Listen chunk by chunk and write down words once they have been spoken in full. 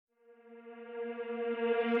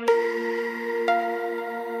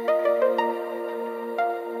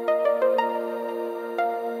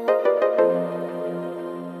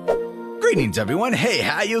Greetings everyone, hey,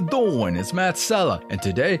 how you doing? It's Matt Sella, and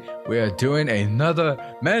today we are doing another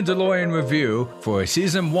Mandalorian review for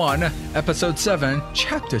Season 1, Episode 7,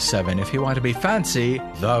 Chapter 7, if you want to be fancy,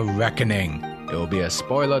 The Reckoning. It will be a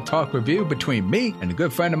spoiler talk review between me and a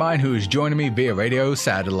good friend of mine who is joining me via radio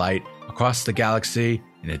satellite across the galaxy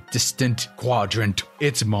in a distant quadrant.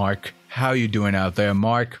 It's Mark. How you doing out there,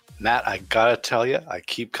 Mark? Matt, I gotta tell you, I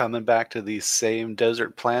keep coming back to these same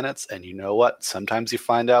desert planets, and you know what? Sometimes you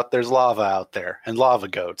find out there's lava out there, and lava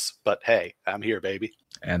goats. But hey, I'm here, baby.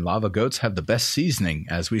 And lava goats have the best seasoning,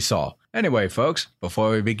 as we saw. Anyway, folks,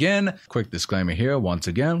 before we begin, quick disclaimer here once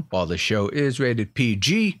again. While the show is rated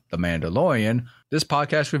PG, The Mandalorian, this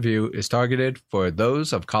podcast review is targeted for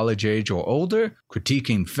those of college age or older,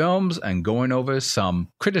 critiquing films and going over some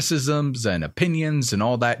criticisms and opinions and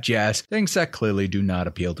all that jazz, things that clearly do not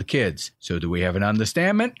appeal to kids. So do we have an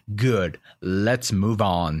understanding? Good. Let's move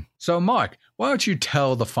on. So Mark, why don't you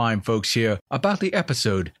tell the fine folks here about the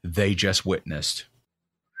episode they just witnessed?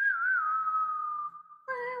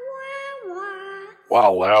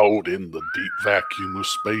 While out in the deep vacuum of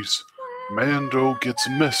space, Mando gets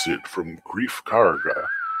a message from Grief Karga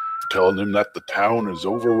telling him that the town is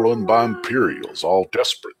overrun by Imperials, all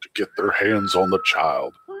desperate to get their hands on the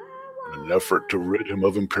child. In an effort to rid him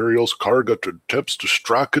of Imperials, Karga attempts to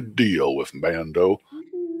strike a deal with Mando,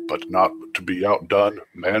 but not to be outdone,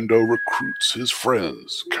 Mando recruits his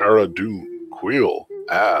friends, Cara Dune, Quill,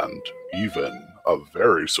 and even a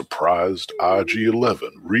very surprised IG-11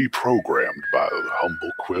 reprogrammed by the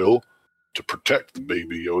humble Quill to protect the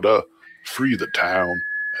baby Yoda, free the town,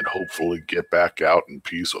 and hopefully get back out in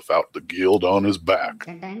peace without the guild on his back.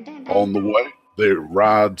 On the way, they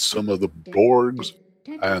ride some of the Borgs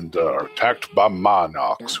and are attacked by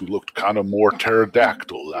Monarchs, who looked kind of more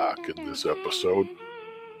pterodactyl-like in this episode.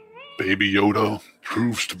 Baby Yoda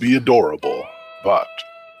proves to be adorable, but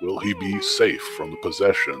will he be safe from the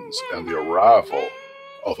possessions and the arrival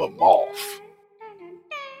of a moth?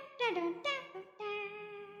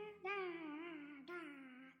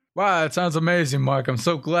 Wow, that sounds amazing, Mark. I'm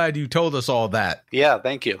so glad you told us all that. Yeah,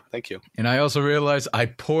 thank you. Thank you. And I also realized I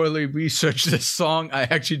poorly researched this song. I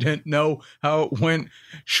actually didn't know how it went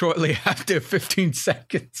shortly after 15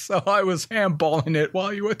 seconds, so I was handballing it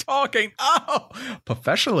while you were talking. Oh,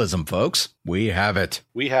 professionalism, folks. We have it.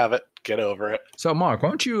 We have it. Get over it. So, Mark, why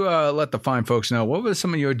don't you let the fine folks know, what were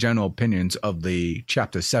some of your general opinions of the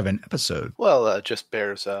Chapter 7 episode? Well, it just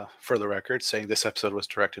bears for the record saying this episode was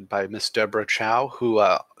directed by Miss Deborah Chow, who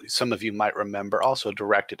some of you might remember also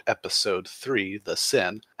directed Episode 3, The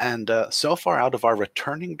Sin. And so far out of our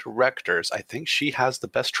returning directors, I think she has the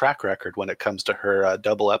best track record when it comes to her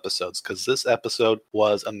double episodes, because this episode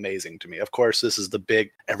was amazing to me. Of course, this is the big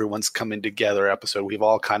everyone's coming together episode. We've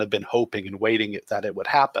all kind of been hoping and waiting that it would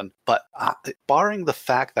happen. But barring the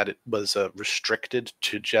fact that it was restricted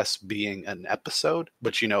to just being an episode,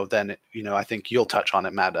 which, then, I think you'll touch on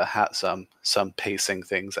it, Matt, had some pacing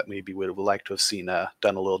things that maybe we would have liked to have seen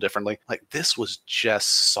done a little differently. Like, this was just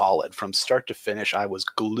solid. From start to finish, I was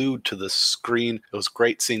glued to the screen. It was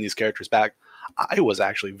great seeing these characters back. I was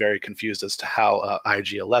actually very confused as to how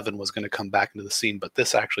IG-11 was going to come back into the scene, but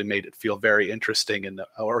this actually made it feel very interesting and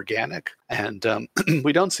organic. And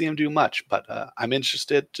we don't see him do much, but I'm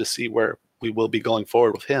interested to see where we will be going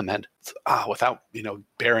forward with him. And without,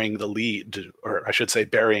 burying the lead, or I should say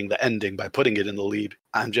burying the ending by putting it in the lead,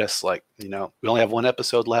 I'm just like, we only have one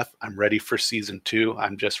episode left. I'm ready for Season 2.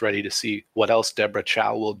 I'm just ready to see what else Deborah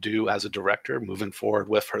Chow will do as a director moving forward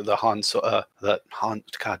with her,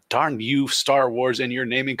 God darn you, Star Wars and your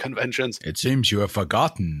naming conventions. It seems you have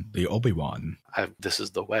forgotten the Obi-Wan. This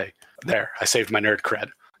is the way. There, I saved my nerd cred.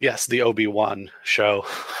 Yes, the Obi-Wan show.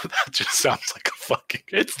 That just sounds like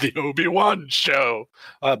it's the Obi-Wan show.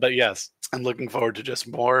 But yes, I'm looking forward to just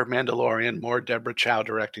more Mandalorian, more Deborah Chow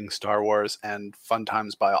directing Star Wars, and fun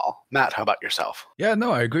times by all. Matt, how about yourself? Yeah,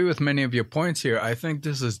 no, I agree with many of your points here. I think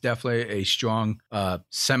this is definitely a strong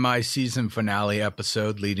semi-season finale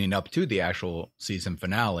episode leading up to the actual season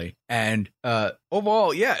finale. And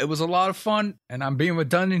overall, yeah, it was a lot of fun. And I'm being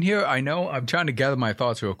redundant here. I know I'm trying to gather my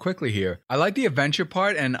thoughts real quickly here. I like the adventure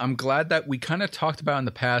part, and I'm glad that we kind of talked about in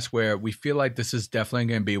the past where we feel like this is definitely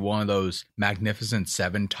going to be one of those Magnificent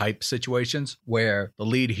Seven type situations where the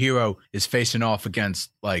lead hero is facing off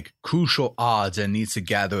against like crucial odds and needs to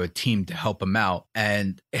gather a team to help him out.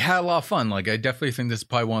 And it had a lot of fun. Like, I definitely think this is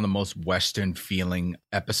probably one of the most Western feeling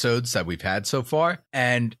episodes that we've had so far.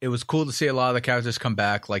 And it was cool to see a lot of the characters come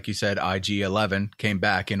back. Like you said, IG-11 came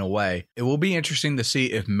back in a way. It will be interesting to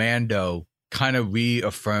see if Mando kind of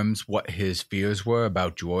reaffirms what his fears were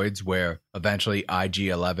about droids, where eventually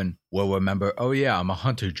IG-11 will remember, oh yeah, I'm a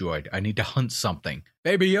hunter droid. I need to hunt something.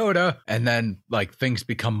 Baby Yoda. And then like things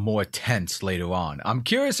become more tense later on. I'm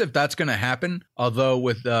curious if that's going to happen. Although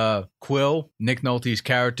with Quill, Nick Nolte's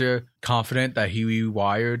character, confident that he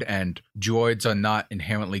rewired and droids are not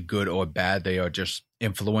inherently good or bad. They are just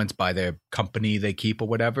influenced by their company they keep or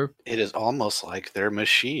whatever. It is almost like they're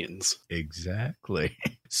machines. Exactly.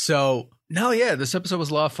 So, no, yeah, this episode was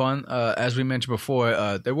a lot of fun. As we mentioned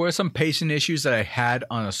before, there were some pacing issues that I had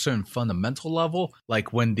on a certain fundamental level,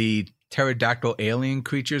 like when the pterodactyl alien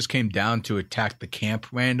creatures came down to attack the camp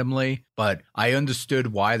randomly, but I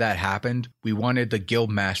understood why that happened. We wanted the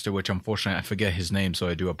guild master, which unfortunately I forget his name, so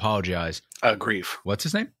I do apologize. Grief. What's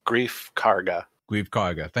his name? Grief Karga. Grief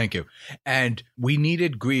Karga, thank you. And we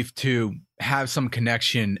needed Grief to have some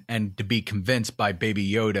connection and to be convinced by Baby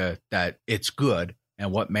Yoda that it's good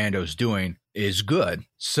and what Mando's doing is good.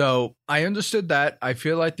 So I understood that. I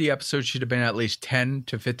feel like the episode should have been at least 10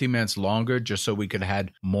 to 15 minutes longer just so we could have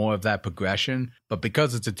had more of that progression. But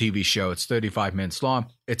because it's a TV show, it's 35 minutes long.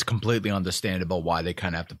 It's completely understandable why they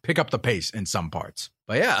kind of have to pick up the pace in some parts.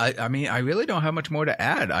 But yeah, I mean, I really don't have much more to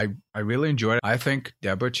add. I really enjoyed it. I think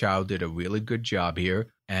Deborah Chow did a really good job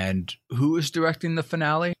here. And who is directing the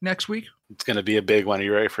finale next week? It's going to be a big one. Are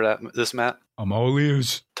you ready for this, Matt? I'm all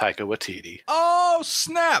ears. Taika Waititi. Oh,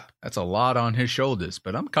 snap! That's a lot on his shoulders,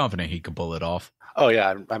 but I'm confident he can pull it off. Oh,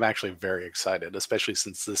 yeah. I'm actually very excited, especially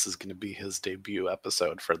since this is going to be his debut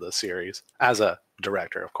episode for the series. As a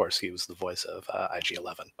director, of course, he was the voice of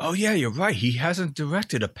IG-11. Oh, yeah, you're right. He hasn't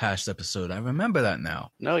directed a past episode. I remember that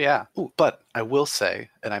now. No, yeah. Ooh, but I will say,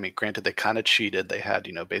 and I mean, granted, they kind of cheated. They had,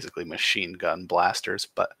 basically machine gun blasters.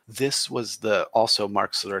 But this was also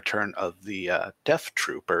marks the return of the Death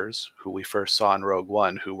Troopers, who we first saw in Rogue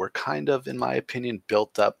One, who were kind of, in my opinion,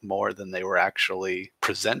 built up more than they were actually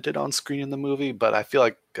presented on screen in the movie. But I feel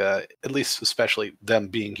like, at least especially them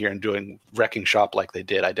being here and doing Wrecking Shop like they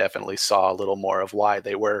did, I definitely saw a little more of why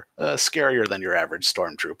they were scarier than your average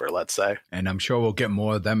stormtrooper, let's say. And I'm sure we'll get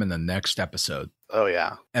more of them in the next episode. Oh,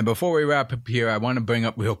 yeah. And before we wrap up here, I want to bring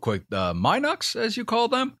up real quick the Minox, as you call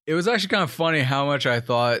them. It was actually kind of funny how much I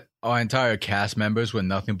thought our entire cast members were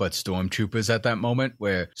nothing but stormtroopers at that moment,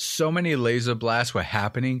 where so many laser blasts were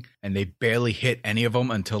happening and they barely hit any of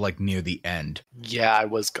them until like near the end. Yeah,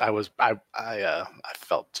 I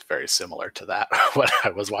felt very similar to that when I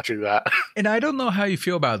was watching that. And I don't know how you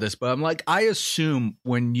feel about this, but I'm like, I assume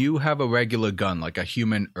when you have a regular gun, like a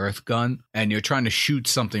human earth gun, and you're trying to shoot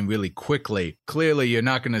something really quickly, clearly you're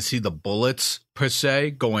not going to see the bullets per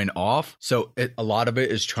se going off. So a lot of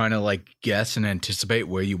it is trying to like guess and anticipate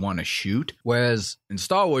where you want to shoot. Whereas in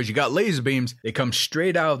Star Wars, you got laser beams. They come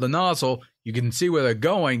straight out of the nozzle. You can see where they're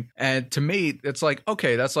going. And to me, it's like,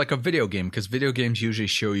 okay, that's like a video game, because video games usually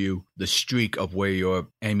show you the streak of where your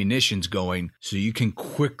ammunition's going so you can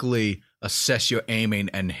quickly assess your aiming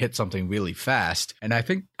and hit something really fast. And I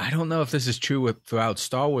don't know if this is true throughout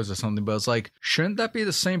Star Wars or something, but it's like, shouldn't that be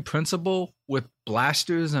the same principle with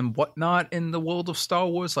blasters and whatnot in the world of Star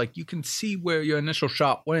Wars? Like, you can see where your initial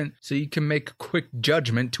shot went, so you can make a quick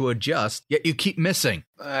judgment to adjust, yet you keep missing.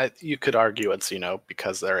 You could argue it's,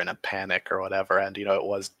 because they're in a panic or whatever, and, it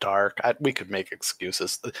was dark. We could make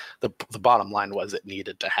excuses. The bottom line was it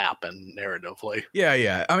needed to happen narratively.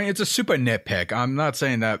 Yeah. I mean, it's a super nitpick. I'm not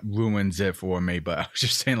saying that ruins it for me, but I was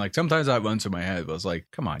just saying, like, sometimes that runs through my head. But I was like,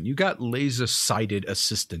 come on, you got laser-sighted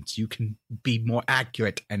assistants. You can be more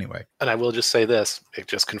accurate anyway. And I will just say this, it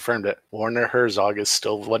just confirmed it. Werner Herzog is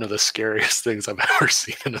still one of the scariest things I've ever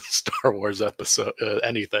seen in a Star Wars episode,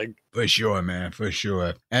 anything. For sure, man, for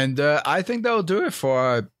sure. And I think that'll do it for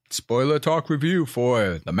our spoiler talk review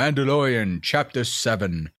for The Mandalorian Chapter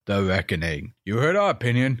 7, The Reckoning. You heard our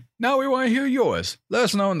opinion. Now we want to hear yours. Let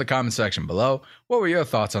us know in the comment section below. What were your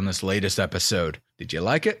thoughts on this latest episode? Did you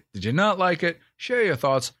like it? Did you not like it? Share your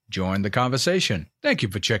thoughts. Join the conversation. Thank you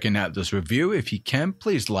for checking out this review. If you can,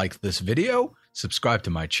 please like this video, subscribe to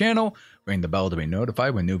my channel, ring the bell to be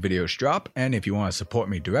notified when new videos drop, and if you want to support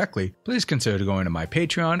me directly, please consider going to my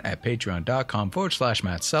Patreon at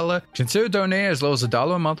patreon.com/MattSella. Consider donating as low as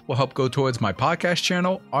 $1 a month will help go towards my podcast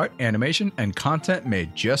channel, art, animation, and content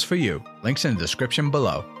made just for you. Links in the description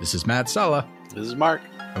below. This is Matt Sella. This is Mark.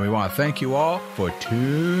 And we want to thank you all for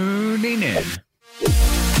tuning in.